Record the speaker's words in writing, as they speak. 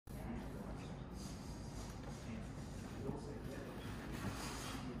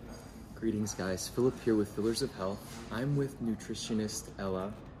Greetings guys, Philip here with Pillars of Health. I'm with Nutritionist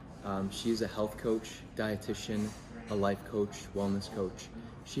Ella. She's a health coach, dietitian, a life coach, wellness coach.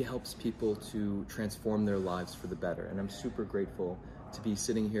 She helps people to transform their lives for the better, and I'm super grateful to be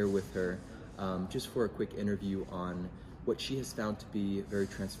sitting here with her just for a quick interview on what she has found to be very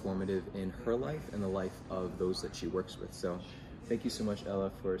transformative in her life and the life of those that she works with. So thank you so much,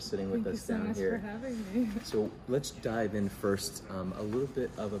 Ella, for sitting with us down here. Thank you so much for having me. So let's dive in first, a little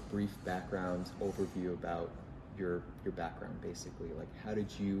bit of a brief background overview about your background, basically. Like, how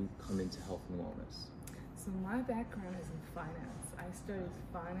did you come into health and wellness? So my background is in finance. I studied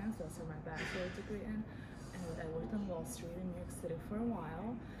finance, that's where my bachelor's degree in, and I worked on Wall Street in New York City for a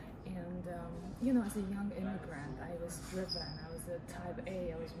while. And as a young immigrant, I was driven. I was a type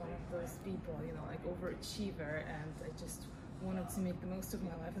A. I was one of those people, like overachiever, and I just wanted to make the most of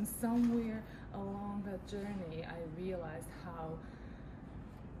my life. And somewhere along that journey, I realized how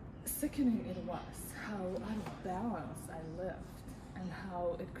sickening it was, how out of balance I lived, and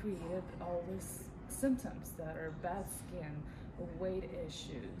how it created all these symptoms that are bad skin, weight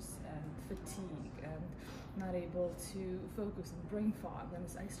issues, and fatigue, and not able to focus, and brain fog. And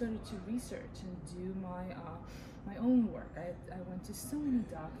I started to research and do my own work. I went to so many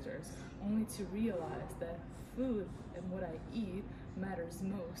doctors only to realize that food and what I eat matters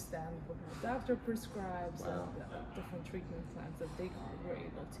most than what my doctor prescribes. Wow. And the different treatment plans that they were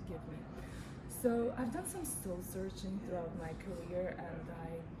able to give me. So I've done some soul searching throughout my career, and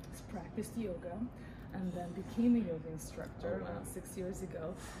I practiced yoga and then became a yoga instructor 6 years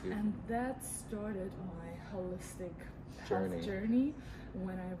ago. And that started my holistic health journey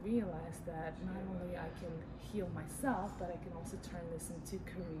when I realized that not only I can heal myself, but I can also turn this into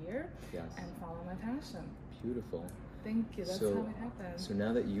career and follow my passion. Beautiful. Thank you, that's how it happened. So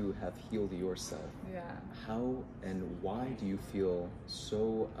now that you have healed yourself, how and why do you feel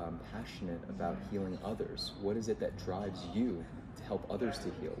so passionate about healing others? What is it that drives you to help others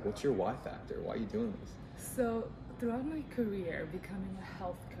to heal? What's your why factor? Why are you doing this? So throughout my career, becoming a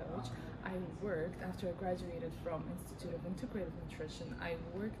health coach, I worked, after I graduated from Institute of Integrative Nutrition, I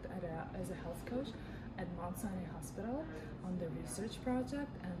worked as a health coach at Mount Sinai Hospital on the research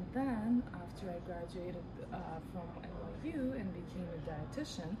project, and then after I graduated from NYU and became a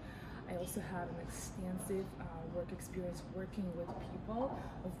dietitian, I also had an extensive work experience working with people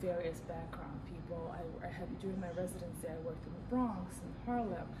of various backgrounds. I had, during my residency, I worked in the Bronx and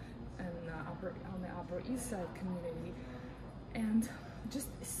Harlem and on the Upper East Side community, and just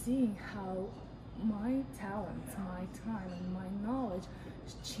seeing how my talents, my time, and my knowledge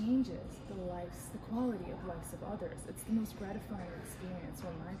changes the quality of lives of others. It's the most gratifying experience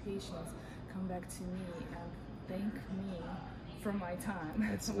when my patients come back to me and thank me for my time.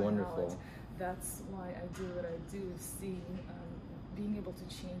 That's my wonderful. Knowledge. That's why I do what I do. Seeing, being able to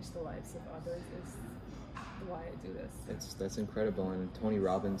change the lives of others is why I do this. That's incredible. And Tony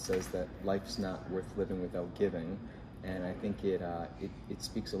Robbins says that life's not worth living without giving. And I think it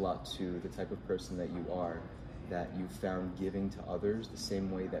speaks a lot to the type of person that you are, that you found giving to others the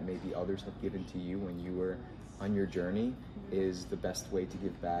same way that maybe others have given to you when you were on your journey is the best way to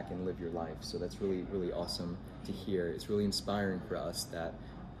give back and live your life. So that's really, really awesome to hear. It's really inspiring for us that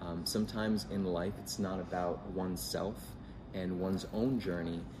sometimes in life it's not about oneself and one's own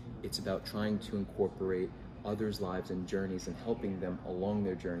journey. It's about trying to incorporate others' lives and journeys and helping them along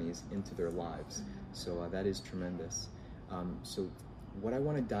their journeys into their lives. So that is tremendous. So what I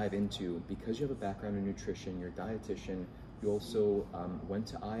want to dive into, because you have a background in nutrition, you're a dietitian, you also went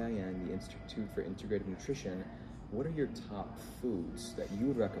to IIN, the Institute for Integrative Nutrition. What are your top foods that you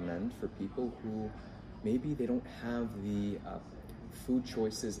would recommend for people who maybe they don't have the food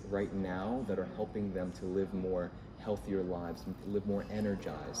choices right now that are helping them to live more healthier lives, and to live more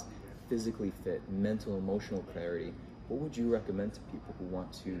energized, physically fit, mental, emotional clarity? What would you recommend to people who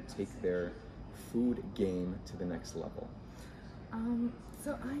want to take their food game to the next level?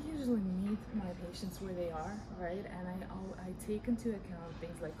 So I usually meet my patients where they are, right? And I take into account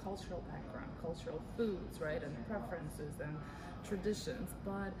things like cultural background, cultural foods, right? And preferences and traditions.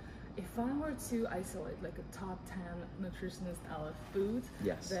 But if I were to isolate like a top 10 Nutritionist Ella foods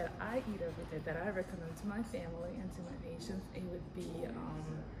that I eat every day, that I recommend to my family and to my patients, it would be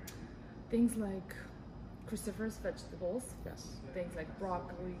things like cruciferous vegetables, things like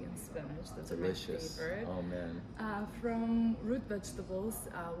broccoli and spinach. Those delicious. Are my favorite. Oh man. From root vegetables,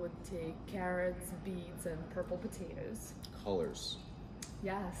 I would take carrots, beets, and purple potatoes. Colors.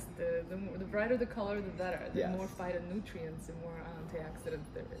 Yes, the brighter the color, the better. The more phytonutrients and more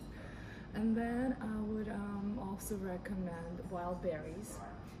antioxidants there is. And then I would also recommend wild berries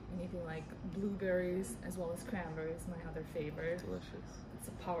anything like blueberries as well as cranberries, my other favorite. Delicious. It's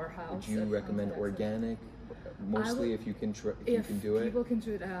a powerhouse. Would you recommend organic? Mostly, if you can do it. People can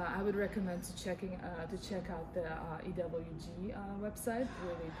do it. I would recommend to check out the EWG website,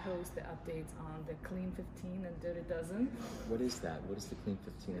 where they post the updates on the Clean 15 and Dirty Dozen. What is that? What is the Clean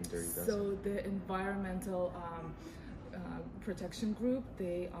 15 and Dirty Dozen? So the environmental protection group,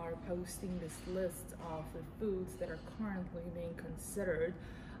 they are posting this list of the foods that are currently being considered.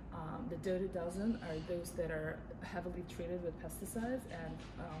 The Dirty Dozen are those that are heavily treated with pesticides and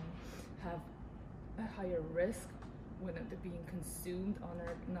have a higher risk when they're being consumed on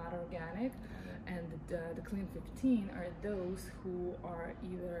not organic, and the Clean 15 are those who are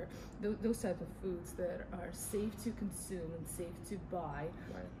either those type of foods that are safe to consume and safe to buy,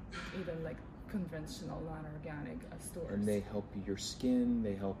 even like conventional non-organic stores. And they help your skin,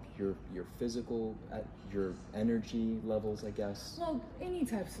 they help your physical, your energy levels, I guess. Well, any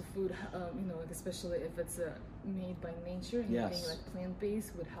types of food, like especially if it's made by nature, anything like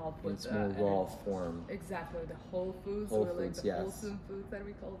plant-based would help with. It's more raw form. Exactly, the whole foods, wholesome foods that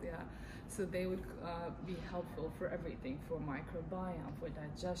we call, So they would be helpful for everything, for microbiome, for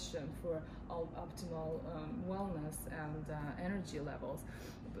digestion, for all optimal wellness and energy levels,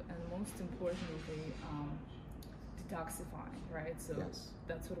 and most importantly, detoxifying, right? So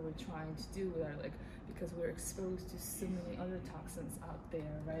that's what we're trying to do with our, because we're exposed to so many other toxins out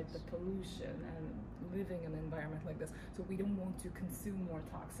there, right? The pollution and living in an environment like this. So we don't want to consume more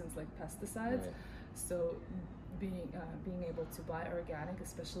toxins like pesticides. Right. So being able to buy organic,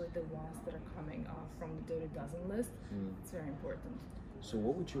 especially the ones that are coming from the Dirty Dozen list, it's very important. So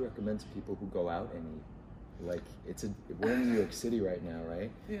what would you recommend to people who go out and eat? We're in New York City right now, right?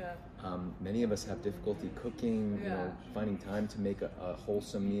 Yeah. Many of us have difficulty cooking, finding time to make a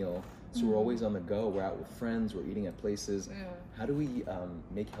wholesome meal. So we're always on the go. We're out with friends. We're eating at places. Yeah. How do we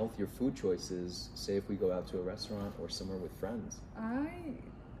make healthier food choices, say if we go out to a restaurant or somewhere with friends? I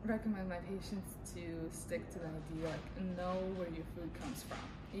recommend my patients to stick to the idea, know where your food comes from.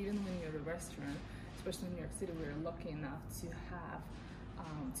 Even when you're at a restaurant, especially in New York City, we're lucky enough to have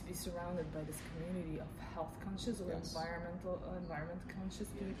to be surrounded by this community of health conscious or environment conscious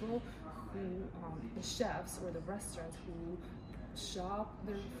people who, the chefs or the restaurants who shop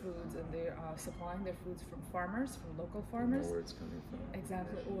their foods, and they're supplying their foods from farmers, from local farmers. Know where it's coming from.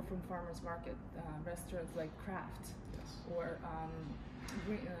 Exactly, or from farmers market restaurants like Kraft, or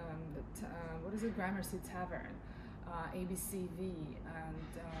Gramercy Tavern, ABCV, and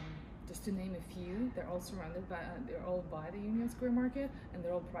just to name a few. They're all surrounded by, they're all by the Union Square Market, and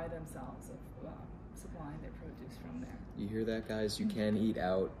they're all pride themselves of supplying their produce from there. You hear that, guys? You can eat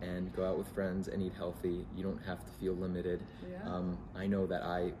out and go out with friends and eat healthy. You don't have to feel limited. Yeah. I know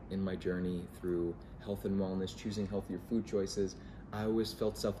that in my journey through health and wellness, choosing healthier food choices, I always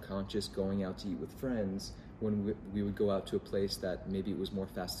felt self-conscious going out to eat with friends when we would go out to a place that maybe it was more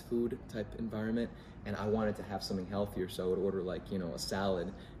fast food type environment, and I wanted to have something healthier, so I would order a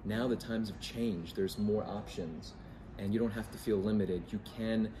salad. Now the times have changed. There's more options, and you don't have to feel limited. You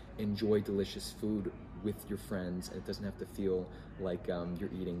can enjoy delicious food with your friends, and it doesn't have to feel like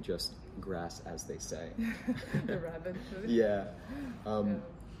you're eating just grass, as they say. The rabbit food. Yeah.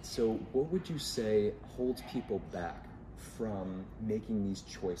 So what would you say holds people back from making these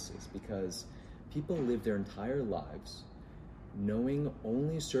choices? Because people live their entire lives knowing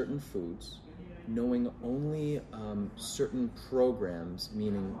only certain foods, knowing only certain programs,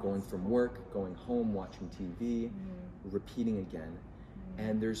 meaning going from work, going home, watching TV, repeating again.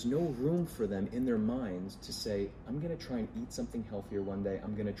 And there's no room for them in their minds to say, I'm going to try and eat something healthier one day.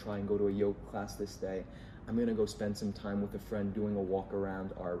 I'm going to try and go to a yoga class this day. I'm going to go spend some time with a friend doing a walk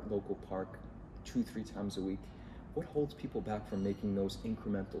around our local park 2-3 times a week. What holds people back from making those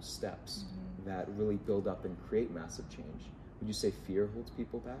incremental steps that really build up and create massive change? Would you say fear holds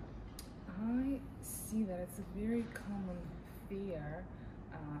people back? I see that it's a very common fear.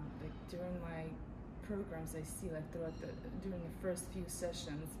 During my programs, I see during the first few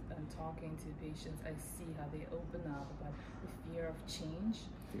sessions and talking to patients, I see how they open up about the fear of change.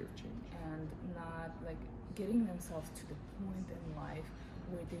 Fear of change. And not getting themselves to the point in life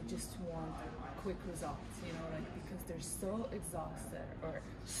where they just want quick results, because they're so exhausted or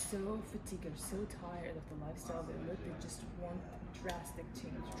so fatigued or so tired of the lifestyle they live, they just want drastic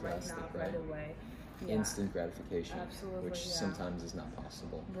change right away. Yeah. Instant gratification. Absolutely, which sometimes is not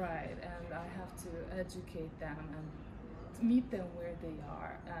possible. Right, and I have to educate them and meet them where they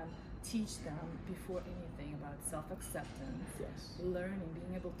are and teach them before anything about self-acceptance, learning,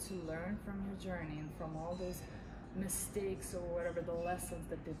 being able to learn from your journey and from all those mistakes or whatever the lessons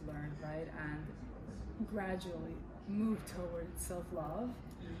that they've learned, right? And gradually move towards self-love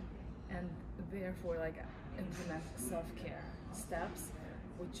and therefore like implement self-care steps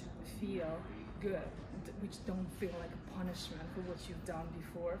which feel good, which don't feel like a punishment for what you've done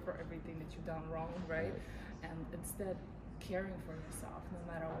before, for everything that you've done wrong, right? And instead caring for yourself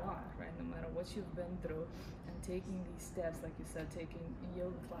no matter what, right? No matter what you've been through, and taking these steps, like you said, taking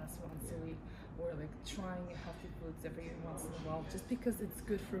yoga class once a week, or like trying healthy foods every once in a while, just because it's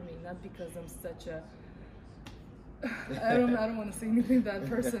good for me, not because I'm such a I don't want to say anything bad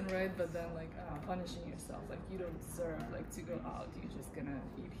person, right? But then like punishing yourself, like you don't deserve like to go out. You're just gonna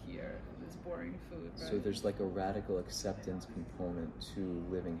eat here this boring food, right? So there's like a radical acceptance component to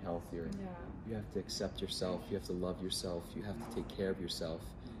living healthier. Yeah. You have to accept yourself. You have to love yourself. You have to take care of yourself.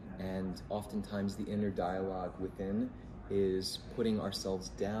 And oftentimes the inner dialogue within is putting ourselves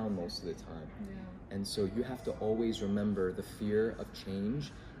down most of the time. Yeah. And so you have to always remember the fear of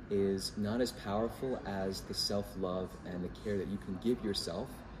change is not as powerful as the self-love and the care that you can give yourself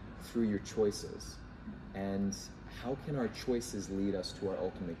through your choices. And how can our choices lead us to our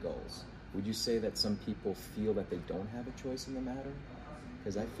ultimate goals? Would you say that some people feel that they don't have a choice in the matter?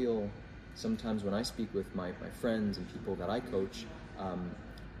 Because I feel sometimes when I speak with my friends and people that I coach,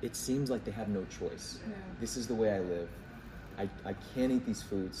 it seems like they have no choice. Yeah. This is the way I live. I can't eat these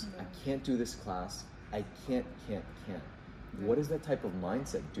foods. Yeah. I can't do this class. I can't. What does that type of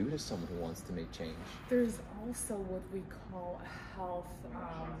mindset do to someone who wants to make change? There's also what we call a health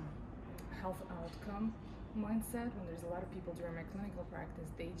outcome mindset. When there's a lot of people during my clinical practice,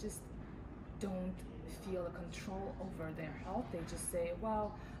 they just don't feel a control over their health. They just say,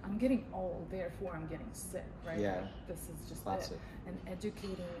 well, I'm getting old, therefore I'm getting sick, right? Yeah. This is just Classic. it. And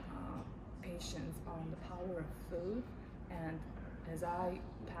educating patients on the power of food, and as I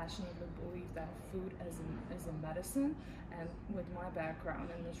passionately believe that food is a medicine, and with my background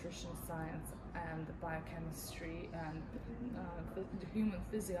in nutrition science and biochemistry and the human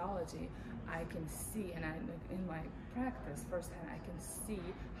physiology, I can see, and in my practice firsthand, I can see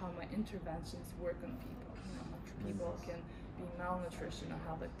how my interventions work on people. You know, people can be malnutrition or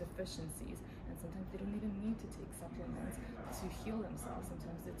have like deficiencies, and sometimes they don't even need to take supplements to heal themselves.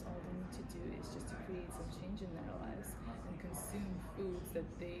 Sometimes it's all they need to do is just to create some change in their lives and consume foods that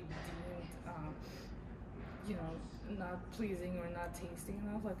they deemed not pleasing or not tasting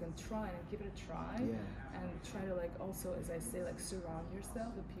enough, like, and try and give it a try. And try to like also, as I say, like surround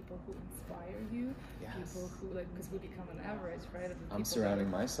yourself with people who inspire you. People who like, because we become an average, right? I'm surrounding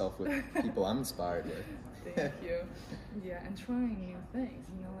myself with people I'm inspired with. Thank you. Yeah, and trying new things,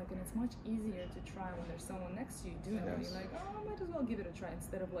 like, and it's much easier to try when there's someone next to you doing it. You're like, oh, I might as well give it a try,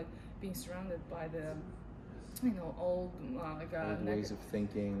 instead of like being surrounded by the old ways of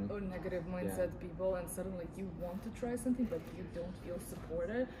thinking or negative mindset people, and suddenly you want to try something but you don't feel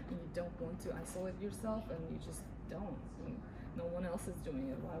supported, and you don't want to isolate yourself, and you just don't. And no one else is doing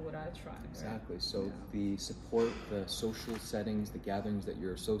it, why would I try? Exactly. So the support, the social settings, the gatherings that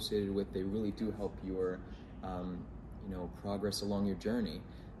you're associated with, they really do help your progress along your journey.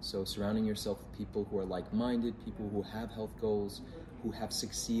 So surrounding yourself with people who are like-minded, people who have health goals, who have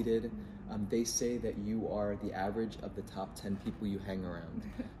succeeded. They say that you are the average of the top 10 people you hang around.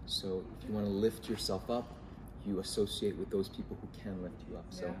 So if you want to lift yourself up, you associate with those people who can lift you up.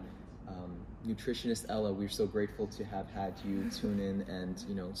 So Nutritionist Ella, we're so grateful to have had you tune in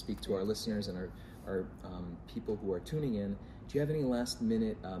and speak to our listeners and our people who are tuning in. Do you have any last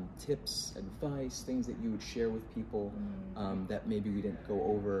minute tips, advice, things that you would share with people that maybe we didn't go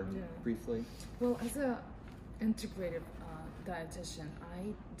over briefly? Well, as a integrative dietitian,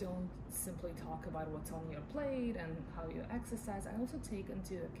 I don't simply talk about what's on your plate and how you exercise. I also take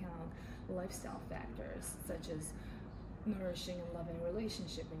into account lifestyle factors such as nourishing and loving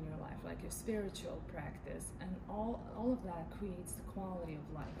relationship in your life, like your spiritual practice, and all of that creates the quality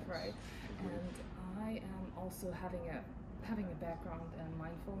of life, right? And I am also having a background in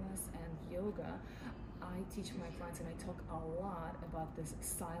mindfulness and yoga. I teach my clients, and I talk a lot about this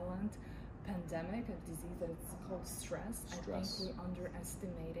silent pandemic, a disease that it's called stress. I think we're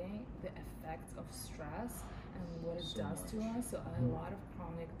underestimating the effects of stress and what it does to us. So a lot of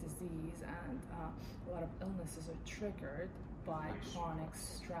chronic disease and a lot of illnesses are triggered by chronic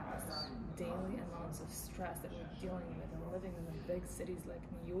stress, daily amounts of stress that we're dealing with, and living in the big cities like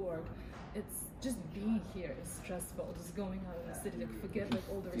New York. It's just being here is stressful. Just going out in the city, like forget like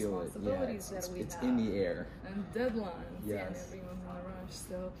all the responsibilities that we have. It's in the air. And deadlines, and everyone's in a rush.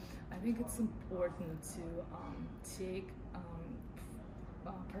 So I think it's important to take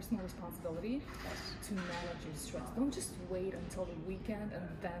personal responsibility to manage your stress. Don't just wait until the weekend and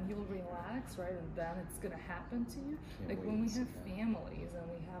then you'll relax, right? And then it's gonna happen to you. Like when we have families and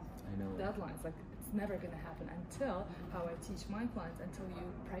we have deadlines, like it's It's never going to happen until, how I teach my clients, until you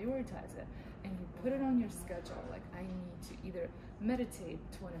prioritize it and you put it on your schedule. Like, I need to either meditate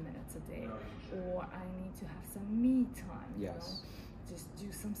 20 minutes a day, or I need to have some me time, you know? Just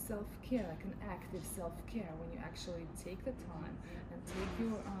do some self-care, like an active self-care, when you actually take the time and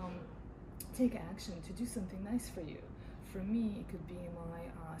take action to do something nice for you. For me, it could be my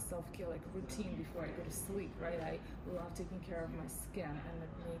self-care, like routine before I go to sleep, right? I love taking care of my skin, and it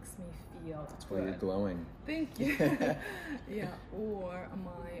makes me feel That's why you're glowing. Thank you. Yeah, or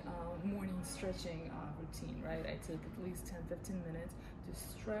my morning stretching routine, right? I take at least 10-15 minutes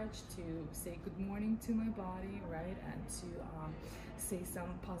to stretch, to say good morning to my body, right? And to say some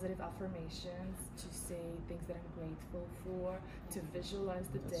positive affirmations, to say things that I'm grateful for, to visualize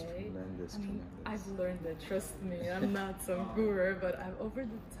the day. Tremendous, I mean, tremendous. I've learned it, trust me, I'm not some guru, but over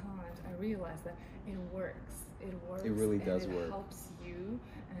the times I realized that it works. It works. It really does and work. It helps you,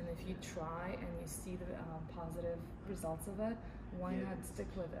 and if you try and you see the positive results of it, why not stick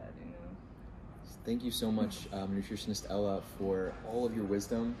with it, you know? Thank you so much, Nutritionist Ella, for all of your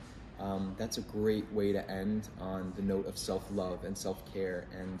wisdom. That's a great way to end on the note of self-love and self-care,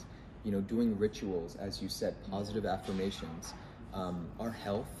 and, you know, doing rituals, as you said, positive affirmations. Our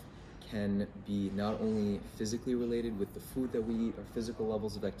health can be not only physically related with the food that we eat, our physical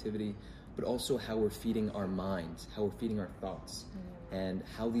levels of activity, but also how we're feeding our minds, how we're feeding our thoughts, and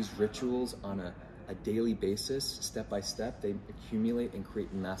how these rituals on a daily basis, step by step, they accumulate and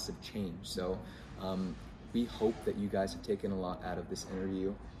create massive change. So we hope that you guys have taken a lot out of this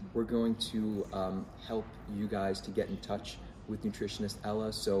interview. We're going to help you guys to get in touch with Nutritionist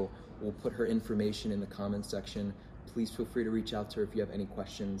Ella, so we'll put her information in the comments section. Please feel free to reach out to her if you have any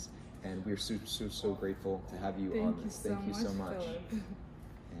questions, and we're so grateful to have you on this. Thank you so much.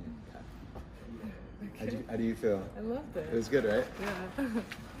 And, Okay. how do you feel? I loved it. It was good, right? Yeah.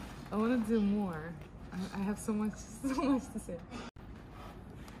 I want to do more. I have so much to say.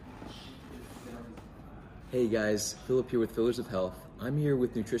 Hey guys, Philip here with Fillers of Health. I'm here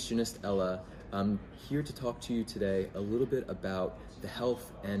with Nutritionist Ella. I'm here to talk to you today a little bit about the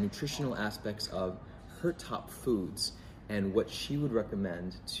health and nutritional aspects of her top foods and what she would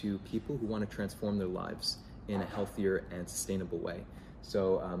recommend to people who want to transform their lives in a healthier and sustainable way.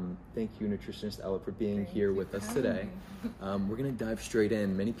 So thank you, Nutritionist Ella, for being here with us today. We're going to dive straight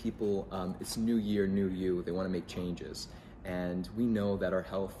in. Many people, it's new year, new you. They want to make changes. And we know that our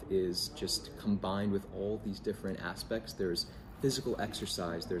health is just combined with all these different aspects. There's physical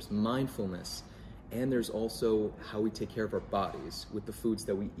exercise, there's mindfulness, and there's also how we take care of our bodies with the foods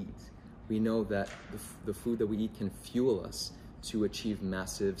that we eat. We know that the food that we eat can fuel us to achieve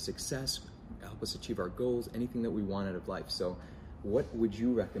massive success, help us achieve our goals, anything that we want out of life. So what would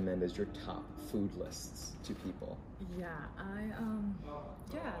you recommend as your top food lists to people? Yeah,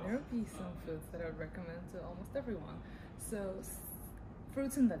 there would be some foods that I would recommend to almost everyone. So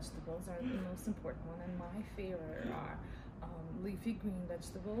fruits and vegetables are the most important one, and my favorite are leafy green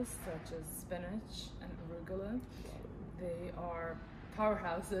vegetables such as spinach and arugula. They are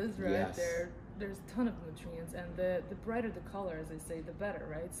powerhouses, right? Yes. There's a ton of nutrients, and the brighter the color, as I say, the better,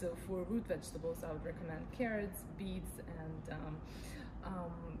 right? So for root vegetables, I would recommend carrots, beets, and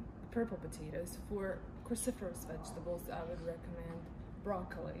purple potatoes. For cruciferous vegetables, I would recommend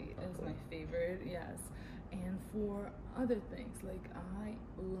broccoli as my favorite, yes. And for other things, like I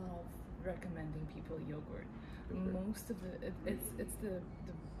love recommending people yogurt. Most of it's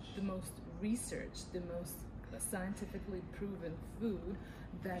the most researched, the most scientifically proven food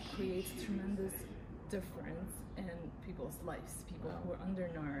that creates tremendous difference in people's lives. People who are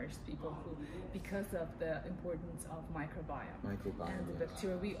undernourished, people who, because of the importance of microbiome and the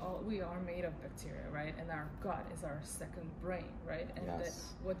bacteria, we are made of bacteria, right? And our gut is our second brain, right? And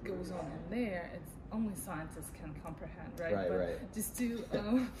what goes on in there, it's only scientists can comprehend, right? But just to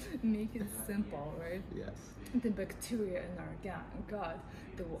make it simple, right? Yes. The bacteria in our gut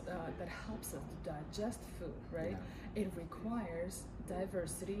that helps us to digest food, right? Yeah. It requires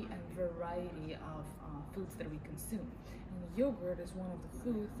diversity and variety of foods that we consume. And yogurt is one of the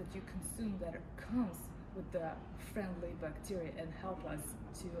foods that you consume that comes with the friendly bacteria and help us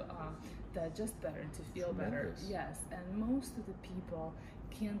to digest better and to feel better. Yes, and most of the people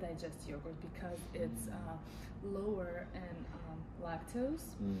can digest yogurt because it's lower in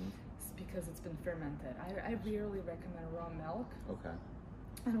lactose. Because it's been fermented. I rarely recommend raw milk. Okay.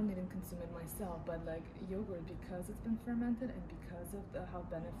 I don't even consume it myself, but like yogurt, because it's been fermented and because of how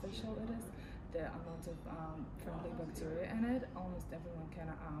beneficial it is, the amount of friendly bacteria in it, almost everyone can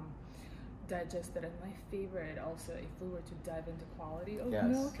digest it. And my favorite also, if we were to dive into quality of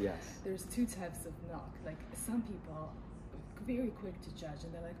milk, there's two types of milk. Like some people very quick to judge,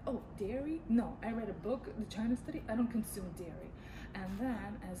 and they're like, oh, dairy? No, I read a book, the China study, I don't consume dairy. And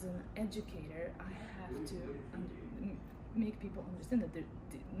then as an educator, I have to make people understand that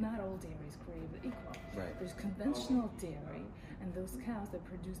not all dairy is created equal. Right. There's conventional dairy, and those cows that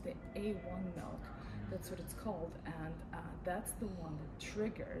produce the A1 milk, that's what it's called, and that's the one that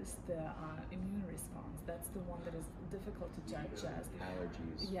triggers the immune response. That's the one that is difficult to digest.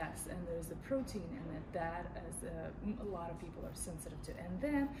 Allergies. Yes, and there's a protein in it that is a lot of people are sensitive to. And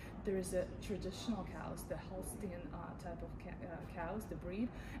then there's a traditional cows, the Holstein type of cows, the breed,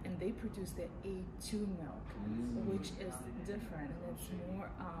 and they produce the A2 milk, which is different, and it's more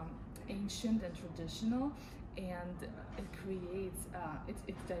ancient and traditional. And it creates,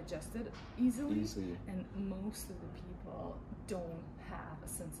 it's digested easily, and most of the people don't have a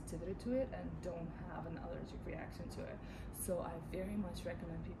sensitivity to it and don't have an allergic reaction to it. So I very much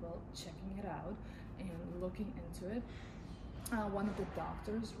recommend people checking it out and looking into it. One of the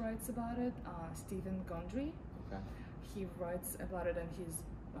doctors writes about it, Stephen Gundry. Okay. He writes about it in his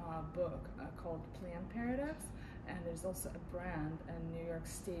book called Plant Paradox. And there's also a brand in New York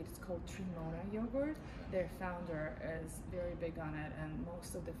State, it's called Trimona yogurt. Their founder is very big on it, and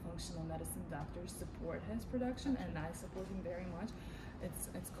most of the functional medicine doctors support his production, and I support him very much.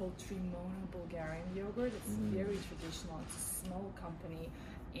 It's called Trimona Bulgarian yogurt. It's very traditional. It's a small company,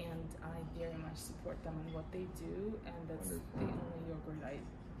 and I very much support them in what they do, and that's the only yogurt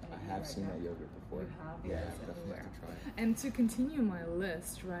I have seen that yogurt before. You have, yeah, yes, definitely everywhere. have to try it. And to continue my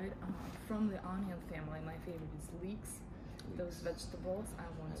list, right, from the onion family, my favorite is leeks. Those vegetables, I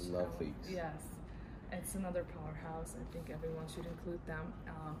love leeks. Yes, it's another powerhouse. I think everyone should include them.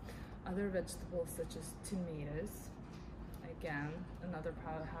 Other vegetables such as tomatoes, again, another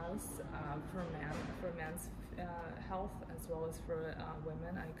powerhouse for men's health as well as for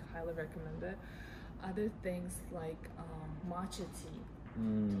women. I highly recommend it. Other things like matcha tea.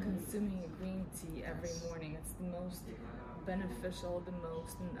 Consuming green tea every morning, it's the most beneficial, the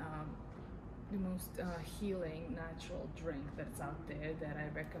most healing natural drink that's out there that I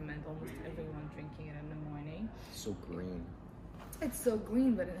recommend almost everyone drinking it in the morning. So green. It's so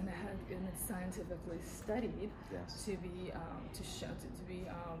green, but it's scientifically studied to be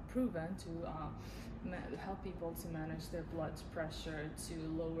proven to help people to manage their blood pressure, to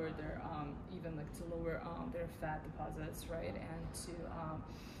lower their their fat deposits, right, and to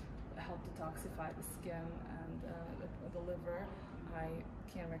help detoxify the skin and the liver. I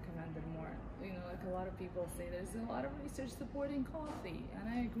can't recommend it more. You know, like a lot of people say, there's a lot of research supporting coffee, and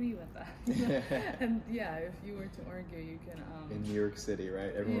I agree with that. And yeah, if you were to argue, you can. In New York City,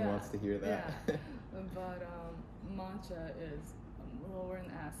 right? Everyone wants to hear that. Yeah. But matcha is lower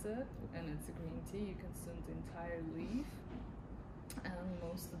in acid, and it's a green tea. You consume the entire leaf, and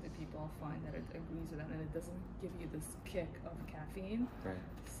most of the people find that it agrees with that, and it doesn't give you this kick of caffeine. Right.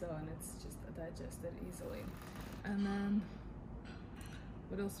 So, and it's just digested easily. And then,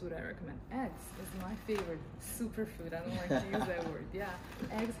 what else would I recommend? Eggs is my favorite superfood. I don't like to use that word. Yeah,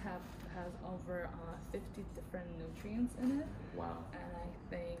 eggs has over 50 different nutrients in it. Wow. And I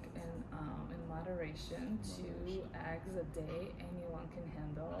think in moderation, 2 eggs a day anyone can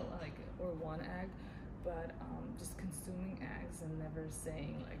handle, or 1 egg. But just consuming eggs and never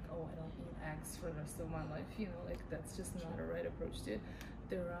saying like, oh, I don't eat eggs for the rest of my life. You know, like that's just not a right approach to it.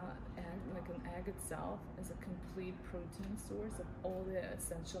 An egg itself is a complete protein source of all the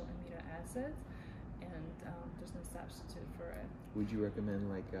essential amino acids, and there's no substitute for it. Would you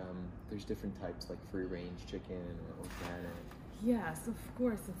recommend there's different types like free range chicken or organic? Yes, of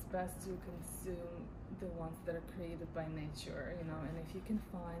course, it's best to consume the ones that are created by nature, you know, and if you can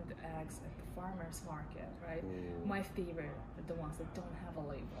find eggs at the farmer's market, right? Ooh. My favorite are the ones that don't have a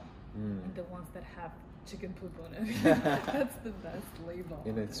label, and the ones that have chicken poop on it. That's the best label.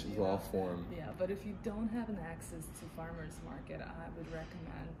 In its raw form. Yeah, but if you don't have an access to farmer's market, I would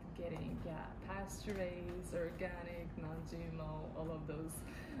recommend getting pasture-raised, organic, non-GMO, all of those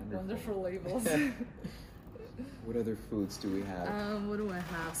wonderful labels. What other foods do we have? What do I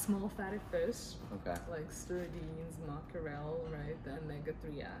have? Small fatty fish. Okay. Like sardines, mackerel, right? The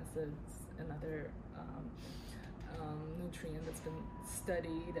omega-3 acids, another nutrient that's been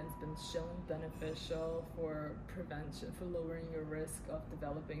studied and has been shown beneficial for prevention, for lowering your risk of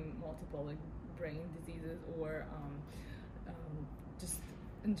developing multiple brain diseases or just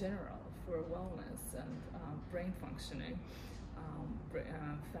in general for wellness and brain functioning.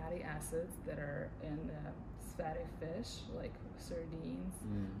 Fatty acids that are in fatty fish like sardines,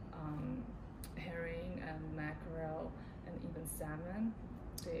 herring and mackerel, and even salmon.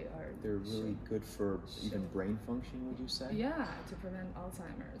 They're really good for even brain function, would you say? Yeah, to prevent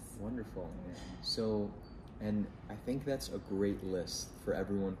Alzheimer's. Wonderful. Yeah. So And I think that's a great list for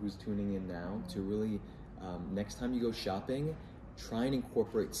everyone who's tuning in now to really, next time you go shopping, try and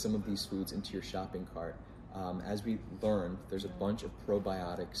incorporate some of these foods into your shopping cart. As we learned, there's a bunch of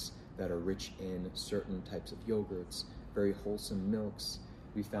probiotics that are rich in certain types of yogurts, very wholesome milks.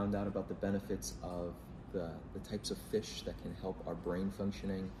 We found out about the benefits of the types of fish that can help our brain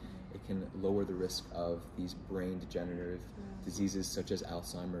functioning. It can lower the risk of these brain degenerative diseases such as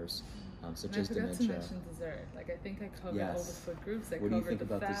Alzheimer's, such as dementia. I forgot to mention dessert. Like, I think I covered all the food groups. What do you think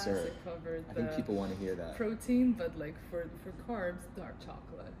about fats, dessert? I covered I think people want to hear that. Protein, but like for carbs, dark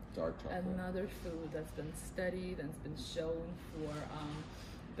chocolate. Dark chocolate. Another food that's been studied and has been shown for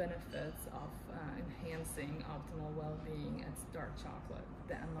benefits of enhancing optimal well-being. It's dark chocolate.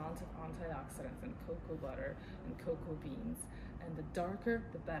 The amount of antioxidants in cocoa butter and cocoa beans. And the darker,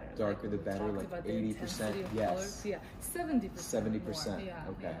 the better. Darker, the better, like 80%. Yes. Yeah, 70%. 70%. Yeah,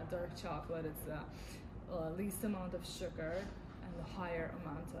 okay. Yeah, dark chocolate, it's the least amount of sugar and the higher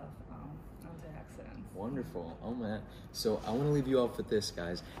amount of antioxidants. Wonderful. Oh, man. So I want to leave you off with this,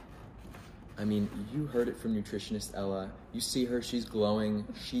 guys. I mean, you heard it from Nutritionist Ella. You see her, she's glowing.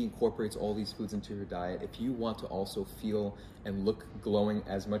 She incorporates all these foods into her diet. If you want to also feel and look glowing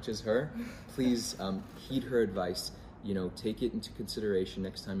as much as her, please heed her advice. You know, take it into consideration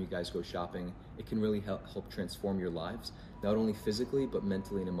next time you guys go shopping. It can really help transform your lives, not only physically, but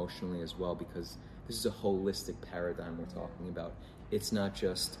mentally and emotionally as well, because this is a holistic paradigm we're talking about. It's not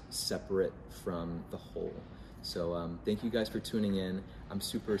just separate from the whole. So thank you guys for tuning in. I'm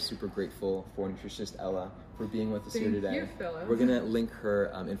super, super grateful for Nutritionist Ella for being with us here today. Thank you, Philip. We're going to link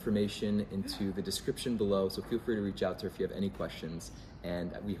her information into the description below, so feel free to reach out to her if you have any questions.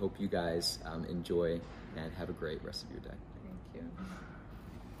 And we hope you guys enjoy and have a great rest of your day.